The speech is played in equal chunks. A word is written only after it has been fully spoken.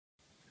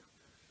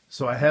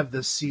So I have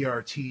this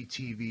CRT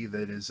TV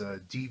that is a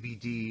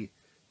DVD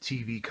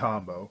TV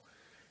combo,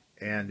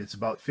 and it's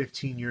about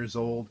 15 years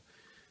old.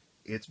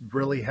 It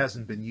really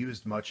hasn't been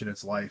used much in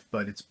its life,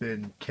 but it's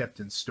been kept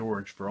in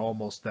storage for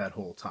almost that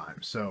whole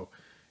time. So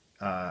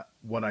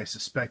what I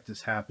suspect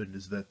has happened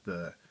is that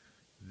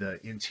the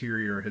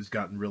interior has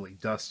gotten really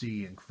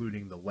dusty,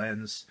 including the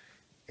lens,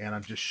 and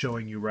I'm just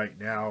showing you right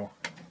now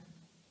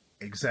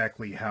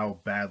exactly how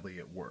badly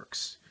it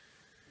works.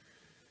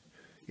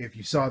 If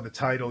you saw the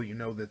title, you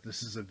know that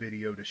this is a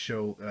video to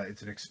show,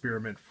 it's an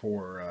experiment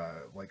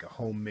for like a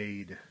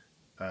homemade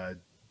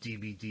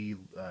DVD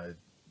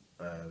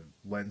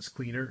lens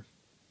cleaner.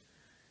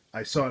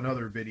 I saw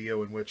another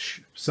video in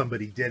which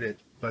somebody did it,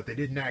 but they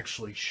didn't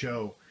actually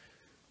show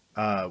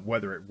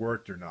whether it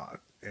worked or not.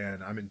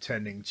 And I'm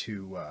intending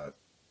to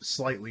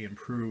slightly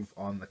improve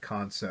on the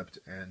concept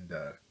and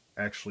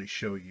actually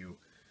show you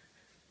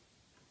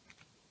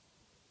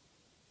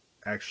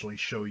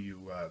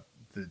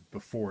the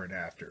before and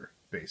after,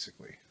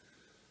 basically.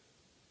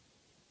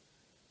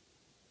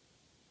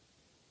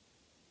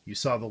 You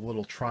saw the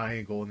little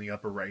triangle in the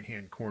upper right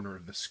hand corner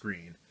of the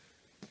screen.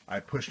 I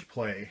pushed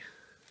play.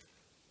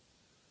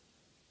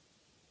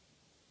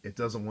 It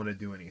doesn't want to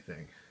do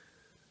anything.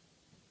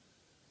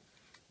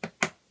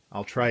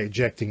 I'll try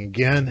ejecting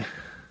again.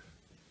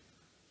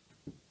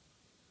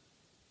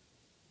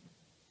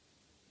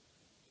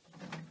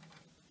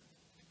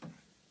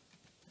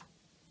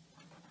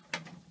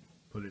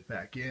 Put it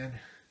back in.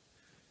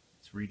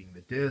 It's reading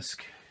the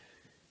disc.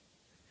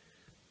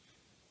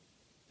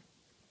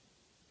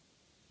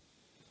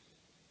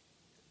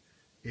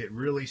 It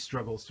really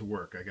struggles to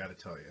work, I gotta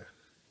tell you.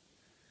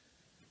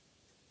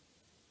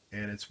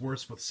 And it's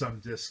worse with some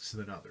discs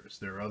than others.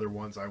 There are other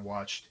ones I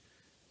watched,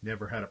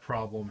 never had a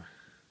problem.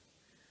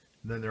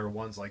 And then there are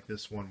ones like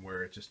this one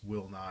where it just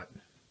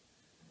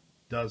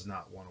does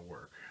not want to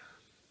work.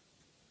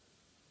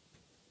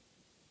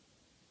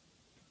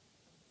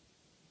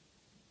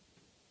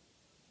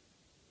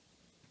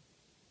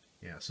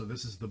 Yeah, so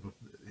this is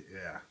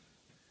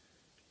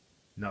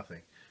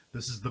nothing.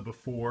 This is the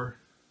before.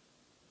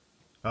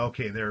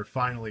 Okay, there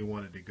finally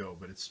wanted to go,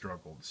 but it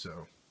struggled,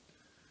 so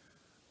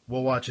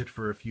we'll watch it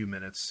for a few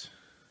minutes.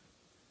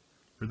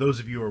 For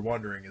those of you who are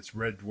wondering, it's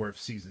Red Dwarf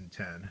Season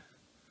 10.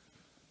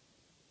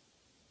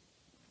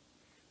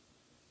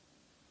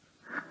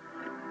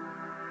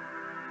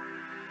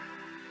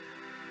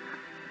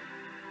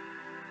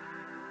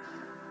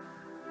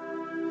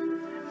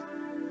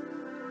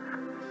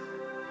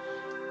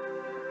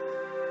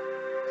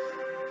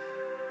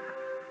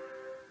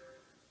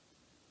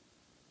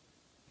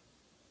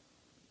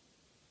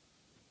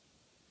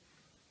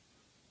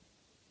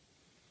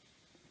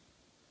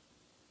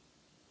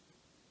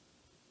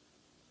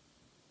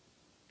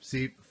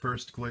 See,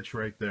 first glitch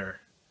right there.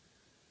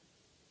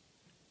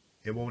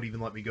 It won't even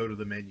let me go to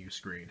the menu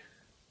screen.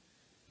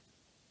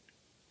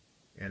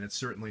 And it's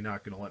certainly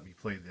not going to let me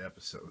play the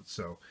episode.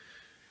 So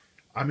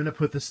I'm going to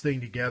put this thing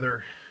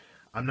together.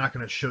 I'm not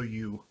going to show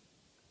you,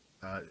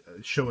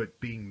 show it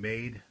being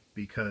made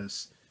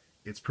because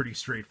it's pretty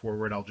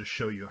straightforward. I'll just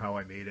show you how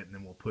I made it and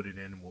then we'll put it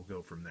in and we'll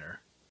go from there.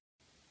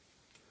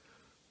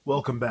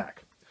 Welcome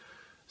back.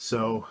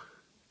 So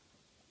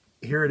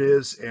here it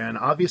is, and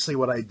obviously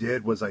what I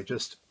did was I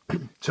just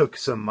took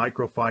some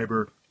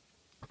microfiber,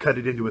 cut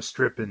it into a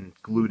strip and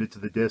glued it to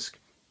the disc.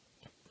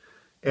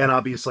 And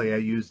obviously I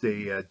used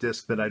a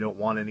disc that I don't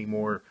want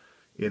anymore.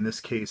 In this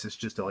case it's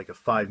just like a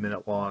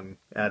 5-minute long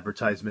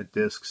advertisement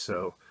disc,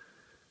 so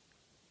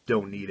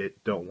don't need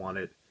it, don't want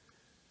it.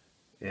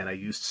 And I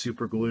used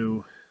super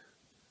glue,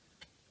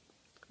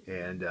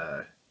 and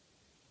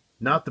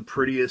not the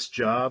prettiest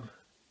job.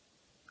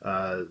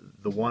 The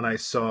one I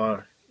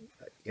saw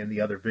in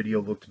the other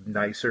video looked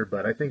nicer,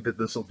 but I think that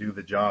this will do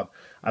the job.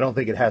 I don't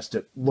think it has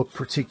to look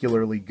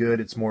particularly good.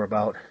 It's more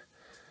about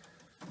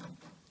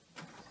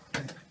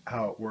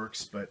how it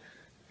works, but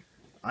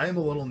I am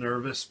a little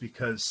nervous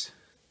because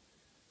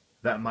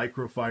that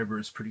microfiber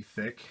is pretty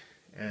thick,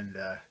 and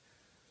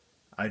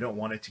I don't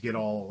want it to get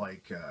all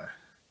like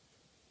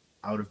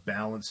out of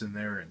balance in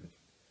there and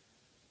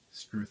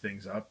screw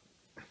things up.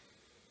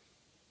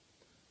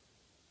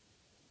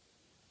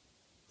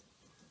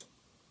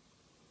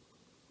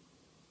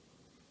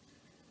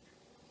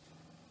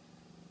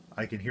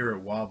 I can hear it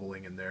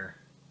wobbling in there.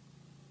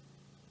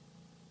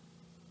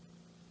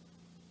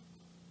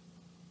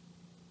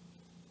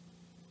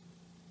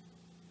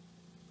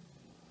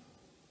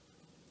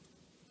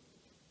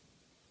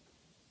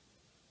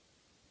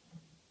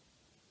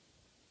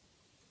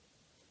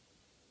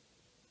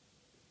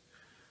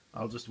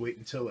 I'll just wait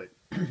until it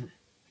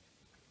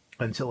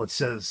until it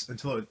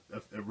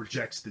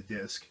rejects the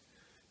disc,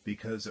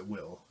 because it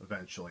will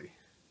eventually.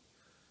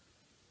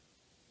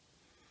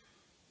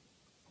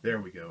 There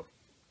we go.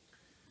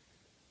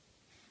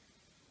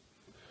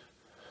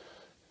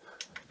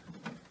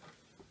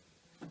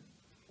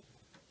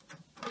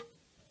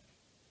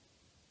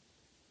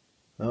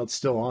 Well, it's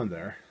still on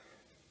there.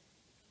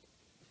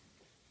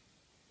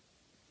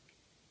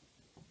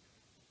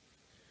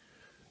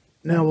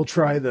 Now we'll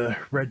try the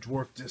Red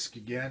Dwarf disc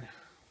again.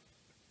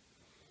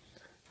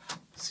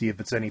 See if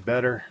it's any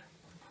better.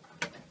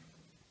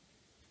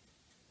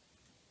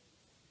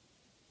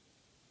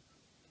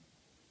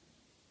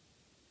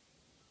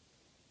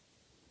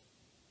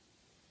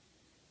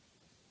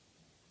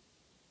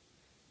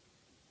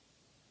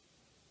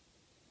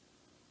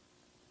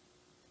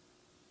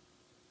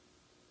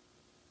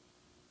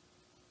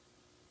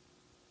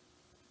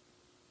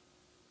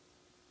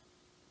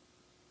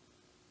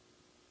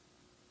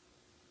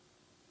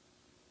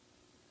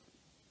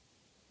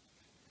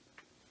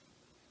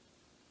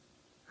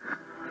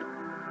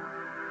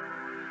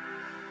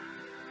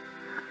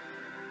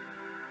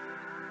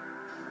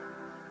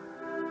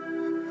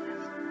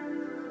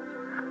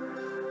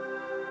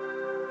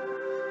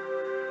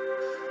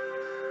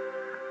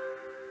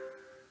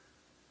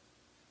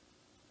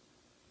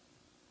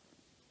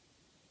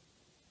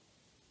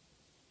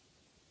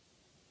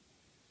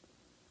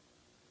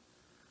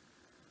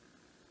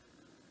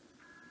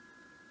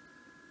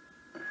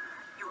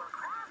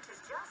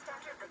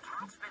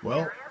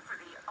 Well,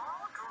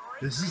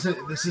 this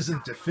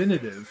isn't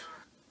definitive,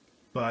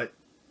 but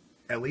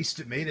at least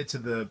it made it to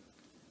the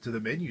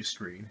menu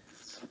screen.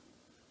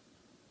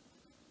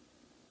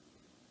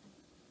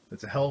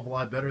 That's a hell of a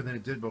lot better than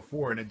it did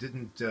before, and it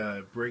didn't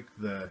break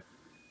the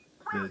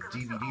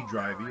DVD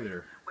drive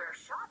either. Where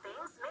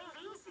shopping's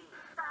made easy.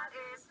 That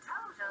is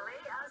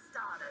totally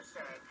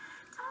astonishing.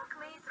 Talk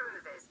me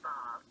through this,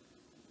 Bob.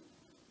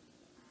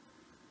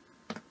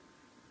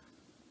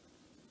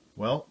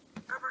 Well,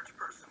 Average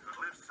person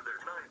who lives to their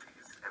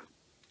 90s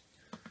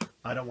and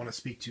I don't want to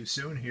speak too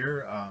soon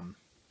here.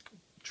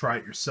 Try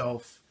it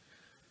yourself.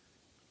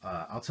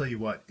 I'll tell you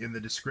what, in the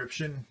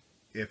description,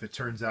 if it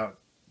turns out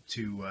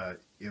to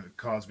if it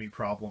cause me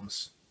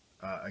problems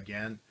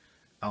again,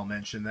 I'll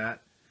mention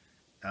that.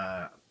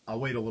 I'll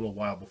wait a little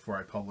while before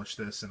I publish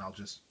this, and I'll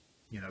just,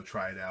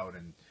 try it out,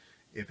 and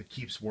if it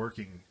keeps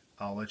working,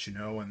 I'll let you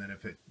know, and then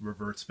if it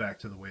reverts back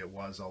to the way it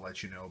was, I'll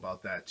let you know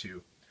about that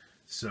too.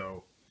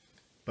 So,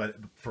 but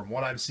from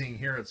what I'm seeing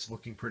here, it's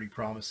looking pretty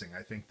promising.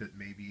 I think that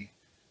maybe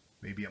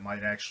it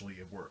might actually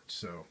have worked.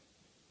 So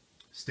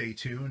stay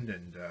tuned,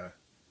 and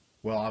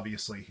well,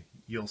 obviously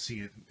you'll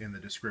see it in the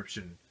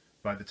description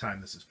by the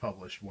time this is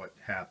published what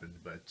happened,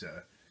 but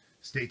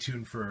stay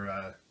tuned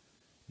for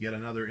yet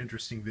another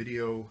interesting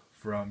video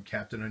from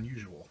Captain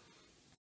Unusual.